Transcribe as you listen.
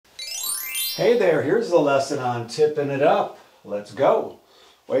Hey there, here's the lesson on tipping it up. Let's go.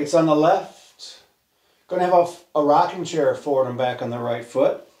 Weights on the left. Going to have a rocking chair forward and back on the right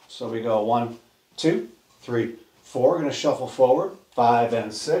foot. So we go 1, 2, 3, 4. Going to shuffle forward, 5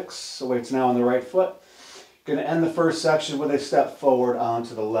 and 6. So weights now on the right foot. Going to end the first section with a step forward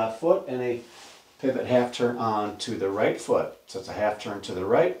onto the left foot and a pivot half turn onto the right foot. So it's a half turn to the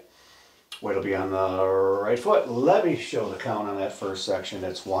right. Weight will be on the right foot. Let me show the count on that first section.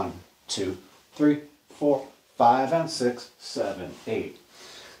 It's 1, 2, 3, 4, 5, and 6, 7, 8.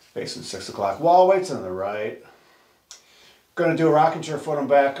 Facing 6 o'clock wall, weights on the right. Going to do a rocking chair forward and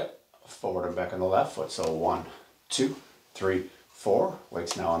back on the left foot. So 1, 2, 3, 4.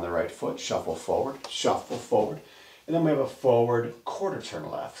 Weights now on the right foot. Shuffle forward, and then we have a forward quarter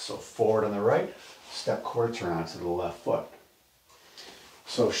turn left. So forward on the right, step quarter turn onto the left foot.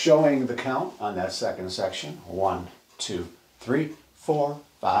 So showing the count on that second section, 1, 2, 3, 4,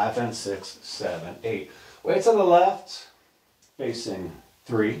 5, and 6, 7, 8. Weights on the left, facing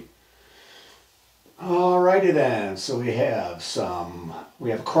 3. Alrighty then, so we have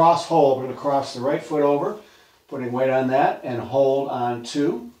a cross hold. We're going to cross the right foot over, putting weight on that, and hold on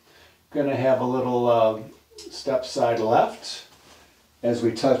 2. Going to have a little step side left as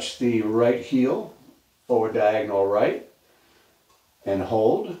we touch the right heel, forward diagonal right, and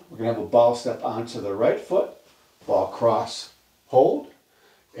hold. We're going to have a ball step onto the right foot, ball cross, hold,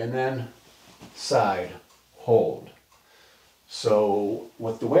 and then side, hold. So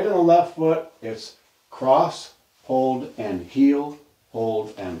with the weight on the left foot, it's cross, hold, and heel,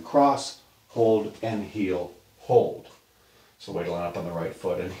 hold, and cross, hold, and heel, hold. So weight will line up on the right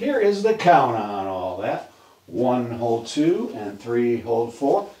foot. And here is the count on all that. 1, hold 2, and 3, hold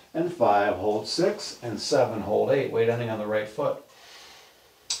 4, and 5, hold 6, and 7, hold 8. Weight ending on the right foot.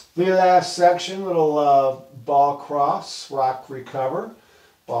 The last section, little ball cross, rock, recover.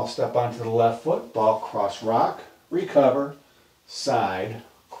 Ball step onto the left foot, ball cross, rock, recover, side,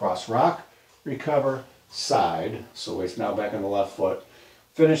 cross, rock, recover, side. So weights now back on the left foot.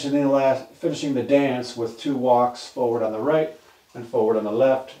 Finishing the dance with 2 walks forward on the right and forward on the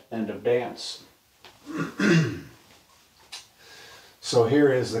left. End of dance. So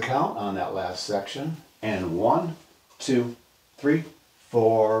here is the count on that last section. And 1, 2, 3,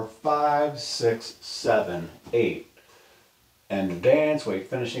 4, 5, 6, 7, 8. End of dance, weight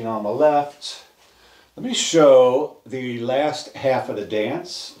finishing on the left. Let me show the last half of the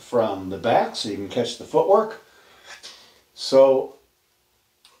dance from the back so you can catch the footwork. So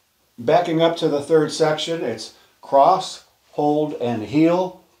backing up to the third section, it's cross, hold, and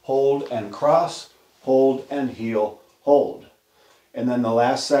heel, hold, and cross, hold, and heel, hold. And then the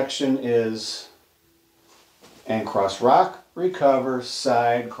last section is and cross, rock, recover,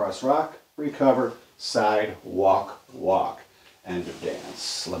 side, cross, rock, recover, side, walk, walk. End of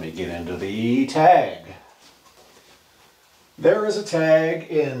dance. Let me get into the tag. There is a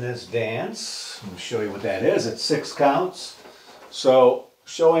tag in this dance. Let me show you what that is. It's 6 counts. So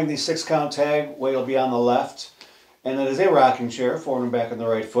showing the 6 count tag, weight will be on the left. And it is a rocking chair, forward and back on the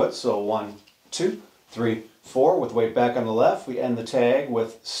right foot. So 1, 2, 3, 4 with weight back on the left. We end the tag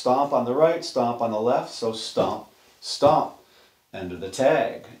with stomp on the right, stomp on the left. So stomp, stomp. End of the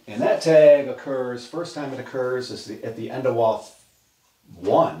tag. And that tag occurs, first time it occurs is at the end of wall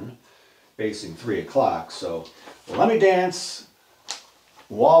 1, facing 3 o'clock. So let me dance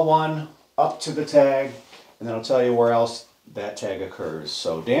wall 1 up to the tag, and then I'll tell you where else that tag occurs.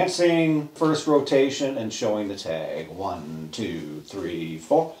 So dancing first rotation and showing the tag. 1, 2, 3,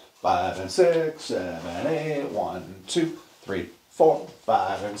 4, 5, and 6, 7, 8. 1, 2, 3, 4,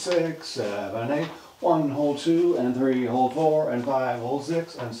 5, and 6, 7, 8. 1, hold 2, and 3, hold 4, and 5, hold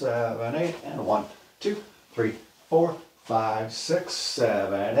 6, and 7, 8, and 1, 2, 3, 4, 5, 6,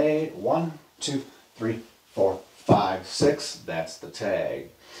 7, 8. 1, 2, 3, 4, 5, 6. That's the tag.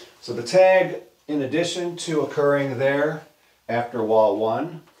 So the tag, in addition to occurring there after wall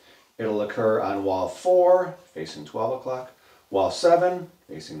 1, it'll occur on wall 4, facing 12 o'clock, wall 7,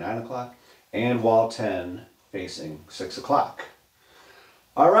 facing 9 o'clock, and wall 10, facing 6 o'clock.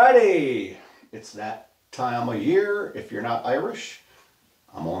 Alrighty, it's that time of year. If you're not Irish,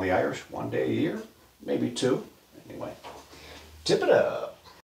 I'm only Irish 1 day a year, maybe 2. Anyway, tip it up.